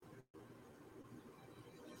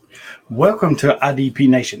Welcome to IDP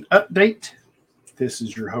Nation Update. This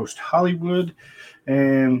is your host, Hollywood.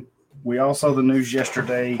 And we all saw the news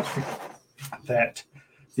yesterday that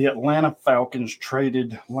the Atlanta Falcons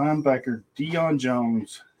traded linebacker Deion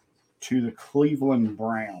Jones to the Cleveland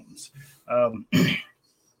Browns. I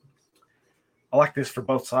like this for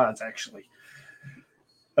both sides, actually.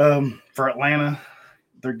 For Atlanta,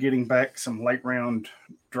 they're getting back some late round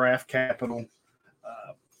draft capital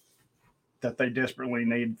that they desperately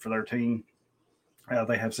need for their team.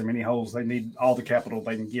 They have so many holes. They need all the capital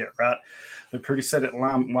they can get, right? They're pretty set at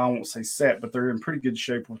line. Well, I won't say set, but they're in pretty good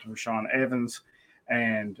shape with Rashaan Evans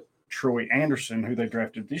and Troy Anderson, who they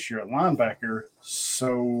drafted this year at linebacker.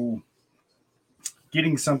 So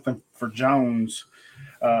getting something for Jones,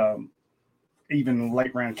 even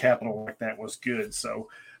late round capital like that was good. So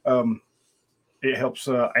it helps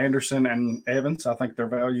Anderson and Evans. I think their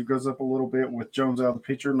value goes up a little bit with Jones out of the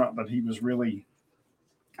picture. Not that he was really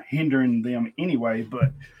hindering them anyway,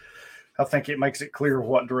 but I think it makes it clear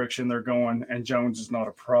what direction they're going. And Jones is not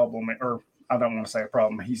a problem, or I don't want to say a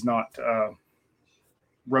problem. He's not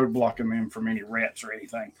roadblocking them from any reps or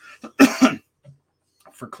anything.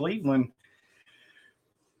 For Cleveland,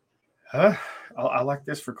 I like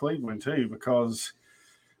this for Cleveland too, because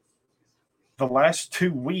the last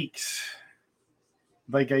 2 weeks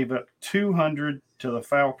they gave up 200 to the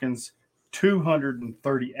Falcons,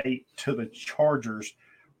 238 to the Chargers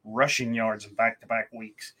rushing yards in back-to-back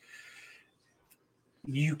weeks.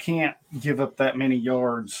 You can't give up that many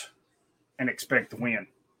yards and expect to win.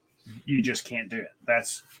 You just can't do it.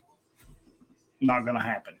 That's not going to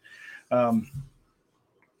happen.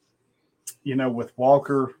 With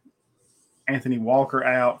Anthony Walker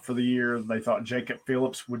out for the year, they thought Jacob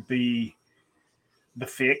Phillips would be the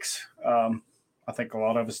fix. I think a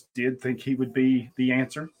lot of us did think he would be the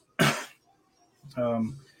answer.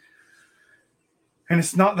 And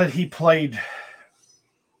it's not that he played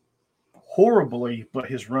horribly, but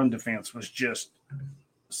his run defense was just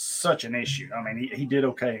such an issue. I mean, he did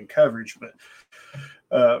okay in coverage,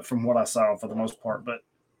 but from what I saw for the most part, but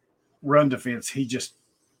run defense, he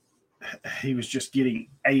was just getting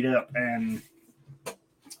ate up. And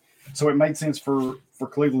so it made sense for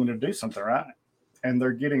Cleveland to do something, right? And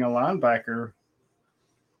they're getting a linebacker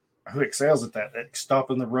who excels at that, at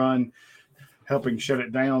stopping the run, helping shut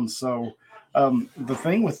it down. So the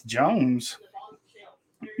thing with Jones,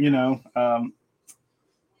 he'd been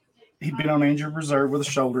on injured reserve with a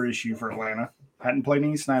shoulder issue for Atlanta. Hadn't played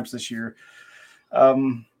any snaps this year.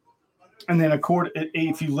 And then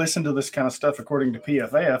if you listen to this kind of stuff, according to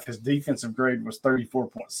PFF, his defensive grade was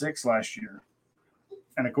 34.6 last year.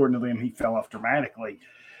 And according to them, he fell off dramatically.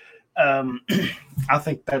 I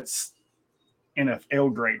think that's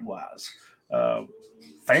NFL grade wise.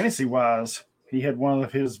 Fantasy wise, he had one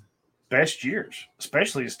of his best years,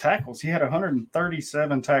 especially his tackles. He had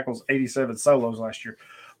 137 tackles, 87 solos last year.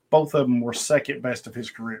 Both of them were second best of his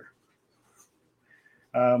career.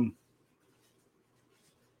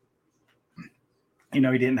 He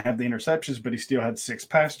didn't have the interceptions, but he still had 6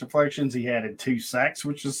 pass deflections. He added 2 sacks,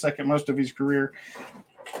 which is second most of his career.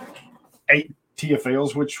 8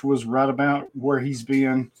 TFLs, which was right about where he's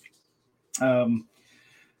been. So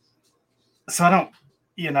I don't,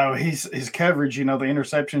 his coverage, the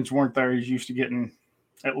interceptions weren't there. He's used to getting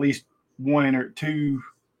at least 1 to 2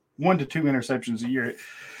 interceptions a year.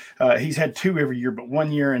 He's had 2 every year, but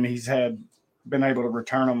 1 year, and he's been able to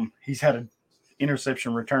return them. He's had an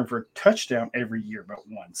interception return for a touchdown every year, but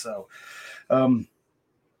 1. So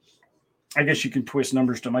I guess you can twist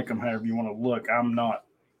numbers to make them however you want to look. I'm not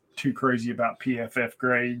too crazy about PFF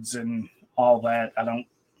grades and all that. I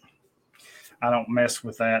don't mess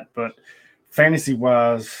with that, but fantasy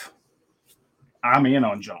wise, I'm in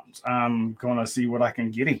on Jones. I'm going to see what I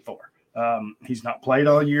can get him for. He's not played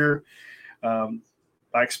all year. I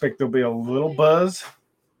expect there'll be a little buzz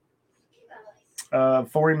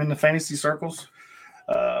for him in the fantasy circles.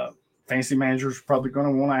 Fantasy managers are probably going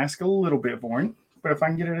to want to ask a little bit for him, but if I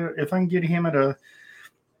can get him at a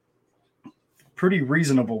pretty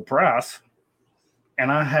reasonable price,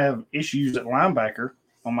 and I have issues at linebacker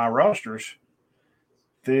on my rosters,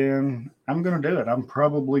 then I'm going to do it. I'm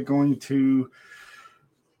probably going to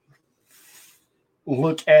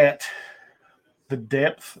look at the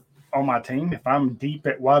depth on my team. If I'm deep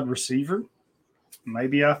at wide receiver,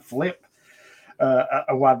 maybe I flip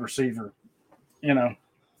a wide receiver, that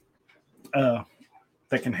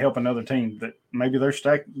can help another team that maybe they're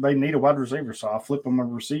stacked. They need a wide receiver. So I'll flip them a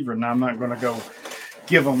receiver, and I'm not going to go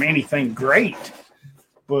give them anything great,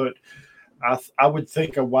 but I would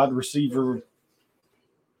think a wide receiver,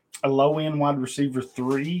 a low end wide receiver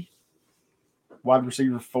 3 wide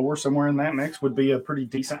receiver 4, somewhere in that mix would be a pretty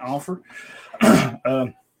decent offer.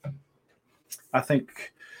 I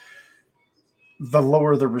think the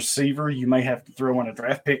lower the receiver, you may have to throw in a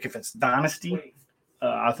draft pick if it's dynasty.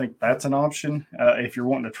 I think that's an option. If you're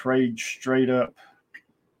wanting to trade straight up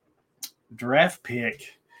draft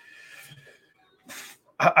pick,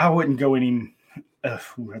 I wouldn't go any.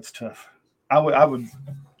 That's tough. I would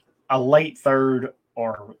a late third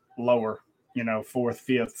or lower, fourth,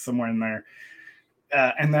 fifth, somewhere in there.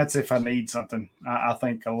 And that's if I need something. I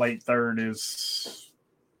think a late third is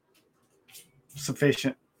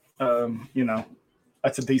sufficient.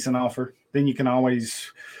 That's a decent offer. Then you can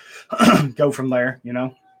always go from there.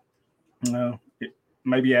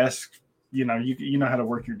 Maybe ask. You know how to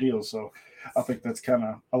work your deals. So I think that's kind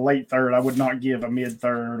of a late third. I would not give a mid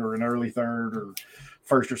third or an early third or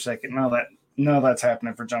first or second. None of that's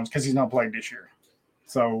happening for Jones because he's not played this year.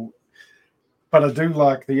 So, but I do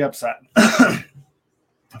like the upside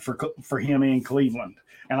for him in Cleveland,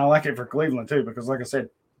 and I like it for Cleveland too because, like I said,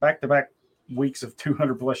 back-to-back weeks of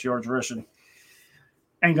 200+ yards rushing,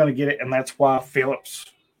 ain't gonna get it, and that's why Phillips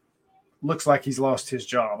looks like he's lost his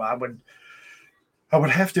job. I would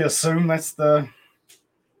have to assume that's the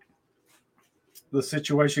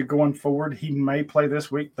situation going forward. He may play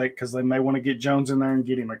this week because they may want to get Jones in there and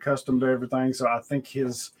get him accustomed to everything. So I think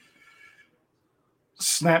his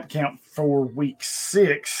snap count for week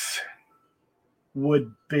 6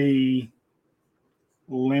 would be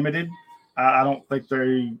limited. I don't think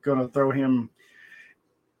they're going to throw him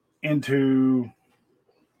into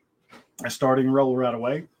a starting role right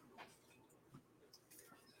away.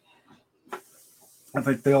 I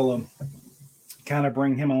think they'll kind of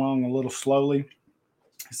bring him along a little slowly,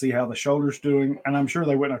 see how the shoulder's doing, and I'm sure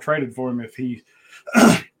they wouldn't have traded for him if he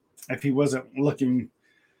wasn't looking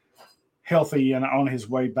healthy and on his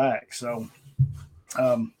way back. So,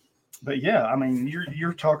 but yeah, I mean,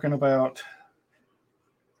 you're talking about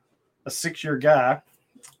a 6-year guy.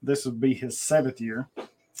 This would be his 7th year,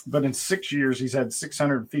 but in 6 years he's had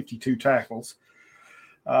 652 tackles,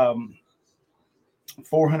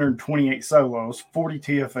 428 solos, 40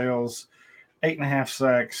 TFLs, 8.5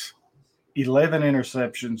 sacks, 11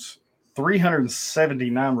 interceptions,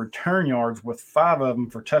 379 return yards with 5 of them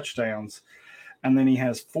for touchdowns. And then he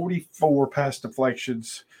has 44 pass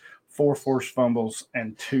deflections, 4 forced fumbles,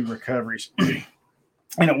 and 2 recoveries.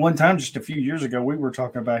 And at one time, just a few years ago, we were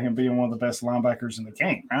talking about him being one of the best linebackers in the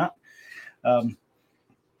game, right?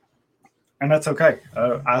 And that's okay.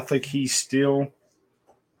 I think he's still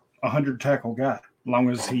a 100-tackle guy, as long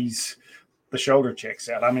as the shoulder checks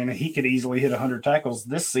out. I mean, he could easily hit 100 tackles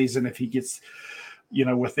this season if he gets,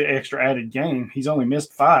 with the extra added game. He's only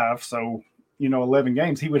missed 5, so 11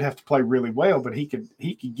 games. He would have to play really well, but he could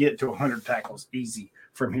get to 100 tackles easy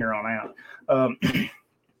from here on out.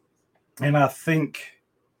 And I think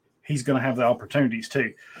he's going to have the opportunities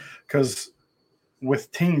too, because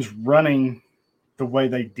with teams running the way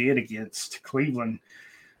they did against Cleveland,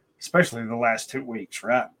 especially the last 2 weeks,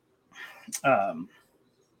 right?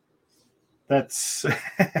 That's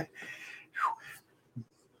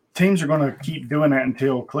teams are going to keep doing that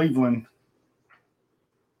until Cleveland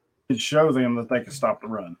can show them that they can stop the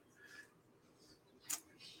run.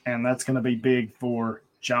 And that's going to be big for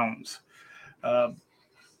Jones. Because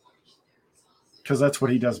that's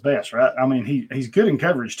what he does best, right? I mean, he's good in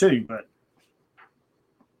coverage too, but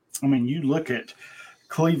I mean, you look at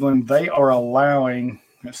Cleveland, they are allowing,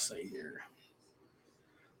 let's see here,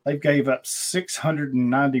 they gave up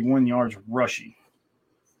 691 yards rushing.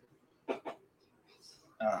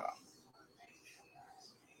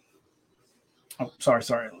 Sorry.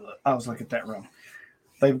 I was looking at that wrong.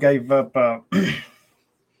 They gave up a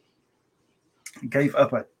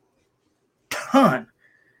ton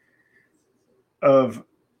of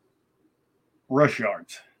rush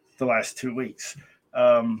yards the last 2 weeks.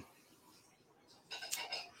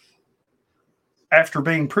 After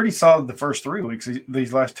being pretty solid the first 3 weeks,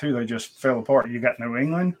 these last 2, they just fell apart. You got New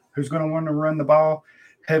England, who's going to want to run the ball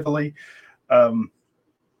heavily.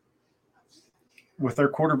 With their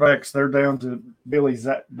quarterbacks, they're down to Billy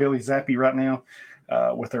Zappi right now.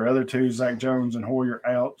 With their other 2, Zach Jones and Hoyer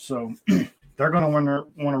out. So they're going to want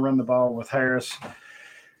to run the ball with Harris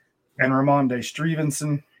and Ramondre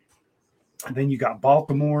Stevenson. And then you got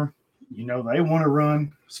Baltimore. They want to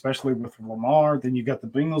run, especially with Lamar. Then you got the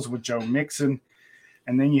Bengals with Joe Mixon.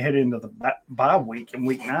 And then you head into the bye week in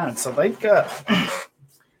week 9. So they've got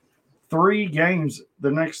 3 games, the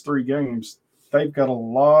next 3 games, they've got a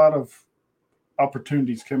lot of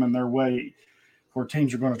opportunities coming their way where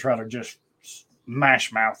teams are going to try to just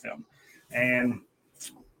mash mouth them. And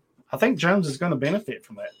I think Jones is going to benefit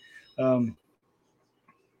from that.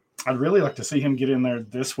 I'd really like to see him get in there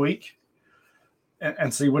this week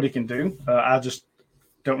and see what he can do. I just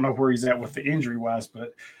don't know where he's at with the injury wise,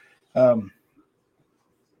 but um,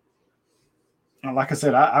 like I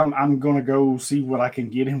said, I'm going to go see what I can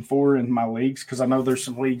get him for in my leagues because I know there's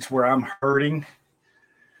some leagues where I'm hurting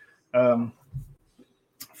um,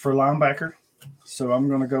 for linebacker. So I'm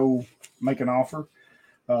going to go make an offer,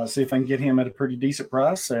 see if I can get him at a pretty decent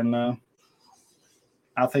price. And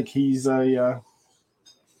I think he's a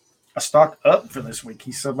stock up for this week.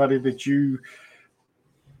 He's somebody that you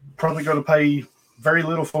probably going to pay very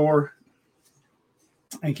little for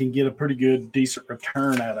and can get a pretty good, decent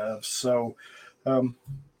return out of. So,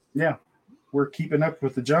 yeah, we're keeping up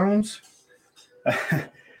with the Jones.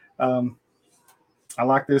 um, I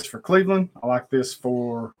like this for Cleveland. I like this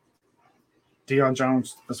for Deion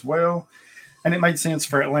Jones as well. And it made sense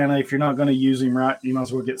for Atlanta. If you're not going to use him right, you might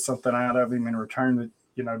as well get something out of him in return that,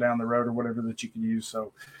 down the road or whatever that you can use.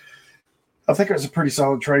 So I think it was a pretty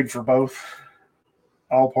solid trade for both,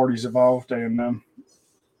 all parties involved. And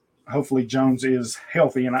hopefully Jones is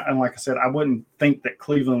healthy. And like I said, I wouldn't think that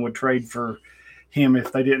Cleveland would trade for him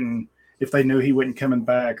if they knew he wasn't coming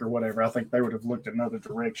back or whatever. I think they would have looked another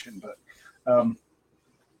direction. But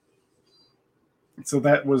so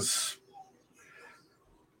that was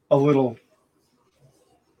a little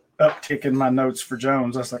uptick in my notes for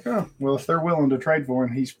Jones. I was like, oh, well, if they're willing to trade for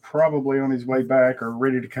him, he's probably on his way back or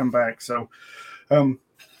ready to come back. So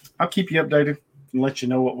I'll keep you updated and let you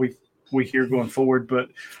know what we hear going forward. But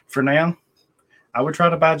for now, I would try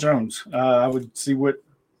to buy Jones. I would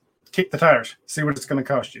kick the tires, see what it's going to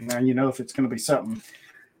cost you. Now, if it's going to be something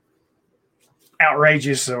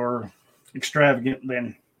outrageous or extravagant,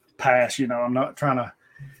 then pass. I'm not trying to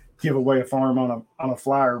give away a farm on a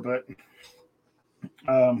flyer, but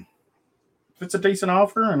if it's a decent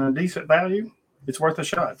offer and a decent value, it's worth a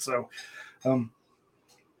shot. So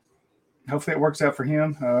hopefully it works out for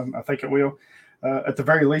him. I think it will. At the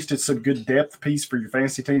very least, it's a good depth piece for your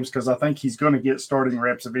fantasy teams because I think he's going to get starting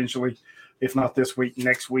reps eventually, if not this week,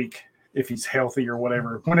 next week, if he's healthy or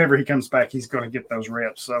whatever. Whenever he comes back, he's going to get those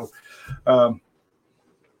reps. So, and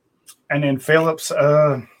then Phillips,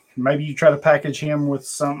 maybe you try to package him with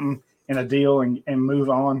something in a deal and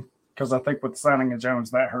move on because I think with signing of Jones,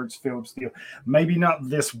 that hurts Phillips' deal. Maybe not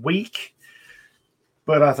this week,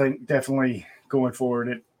 but I think definitely going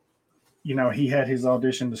forward, he had his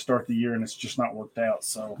audition to start the year and it's just not worked out.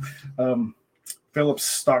 So Phillips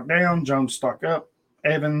stock down, Jones stock up,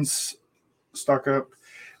 Evans stock up,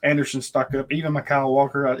 Anderson stock up, even Kyle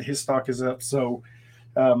Walker, his stock is up. So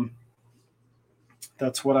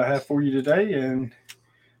that's what I have for you today, and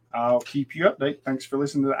I'll keep you updated. Thanks for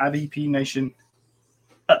listening to the IDP Nation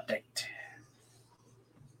update.